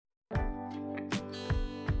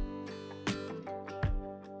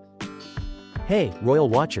Hey, royal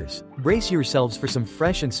watchers, brace yourselves for some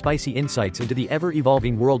fresh and spicy insights into the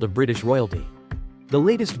ever-evolving world of British royalty. The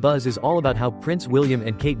latest buzz is all about how Prince William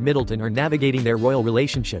and Kate Middleton are navigating their royal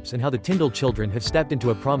relationships and how the Tindall children have stepped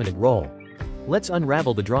into a prominent role. Let's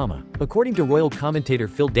unravel the drama. According to royal commentator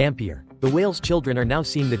Phil Dampier, the Wales children are now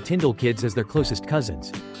seeing the Tindall kids as their closest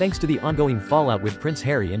cousins, thanks to the ongoing fallout with Prince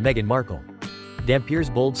Harry and Meghan Markle. Dampier's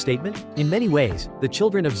bold statement? In many ways, the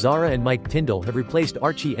children of Zara and Mike Tindall have replaced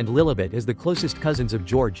Archie and Lilibet as the closest cousins of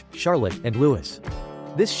George, Charlotte, and Louis.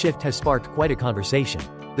 This shift has sparked quite a conversation.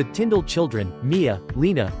 The Tindall children, Mia,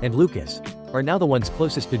 Lena, and Lucas, are now the ones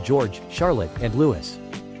closest to George, Charlotte, and Louis.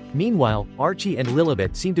 Meanwhile, Archie and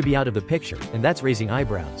Lilibet seem to be out of the picture, and that's raising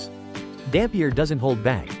eyebrows. Dampier doesn't hold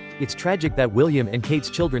back. It's tragic that William and Kate's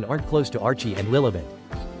children aren't close to Archie and Lilibet.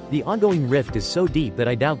 The ongoing rift is so deep that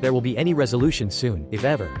I doubt there will be any resolution soon, if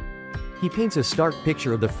ever. He paints a stark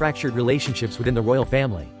picture of the fractured relationships within the royal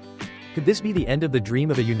family. Could this be the end of the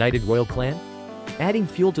dream of a united royal clan? Adding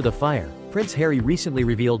fuel to the fire, Prince Harry recently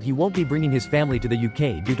revealed he won't be bringing his family to the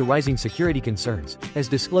UK due to rising security concerns, as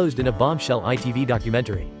disclosed in a bombshell ITV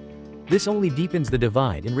documentary. This only deepens the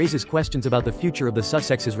divide and raises questions about the future of the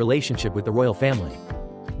Sussexes' relationship with the royal family.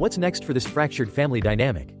 What's next for this fractured family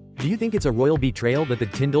dynamic? Do you think it's a royal betrayal that the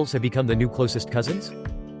Tindalls have become the new closest cousins?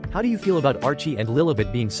 How do you feel about Archie and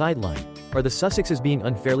Lilibet being sidelined? Are the Sussexes being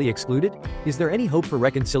unfairly excluded? Is there any hope for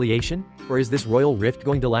reconciliation? Or is this royal rift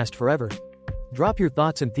going to last forever? Drop your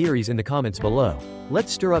thoughts and theories in the comments below.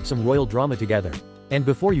 Let's stir up some royal drama together. And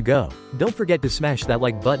before you go, don't forget to smash that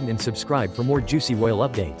like button and subscribe for more juicy royal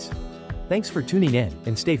updates. Thanks for tuning in,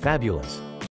 and stay fabulous.